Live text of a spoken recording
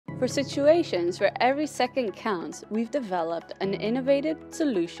For situations where every second counts, we've developed an innovative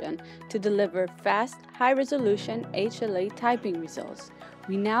solution to deliver fast, high-resolution HLA typing results.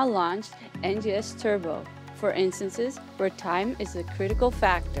 We now launched NGS-Turbo for instances where time is a critical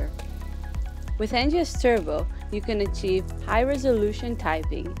factor. With NGS-Turbo, you can achieve high-resolution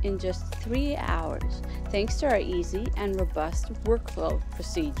typing in just 3 hours, thanks to our easy and robust workflow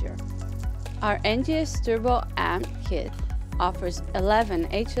procedure. Our NGS-TurboAmp kit offers 11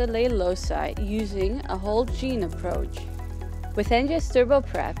 HLA loci using a whole gene approach. With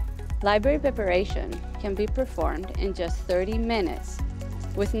NGS-TurboPrep, library preparation can be performed in just 30 minutes,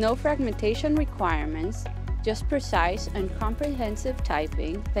 with no fragmentation requirements, just precise and comprehensive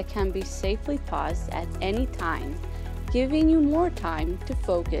typing that can be safely paused at any time, giving you more time to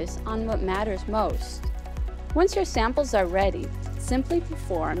focus on what matters most. Once your samples are ready, simply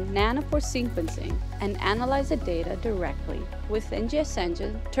perform Nanopore sequencing and analyze the data directly with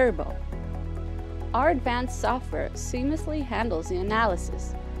NGSengine Turbo. Our advanced software seamlessly handles the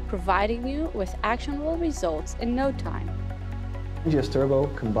analysis, providing you with actionable results in no time. NGS-Turbo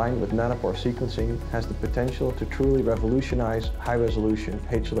combined with Nanopore sequencing has the potential to truly revolutionize high-resolution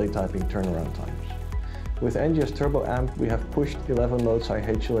HLA typing turnaround times. With NGS-TurboAmp, we have pushed 11 loci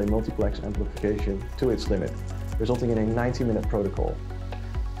HLA multiplex amplification to its limit, resulting in a 90-minute protocol,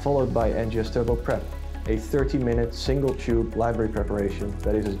 followed by NGS-TurboPrep, a 30-minute single-tube library preparation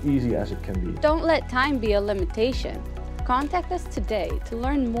that is as easy as it can be. Don't let time be a limitation. Contact us today to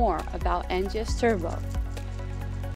learn more about NGS-Turbo.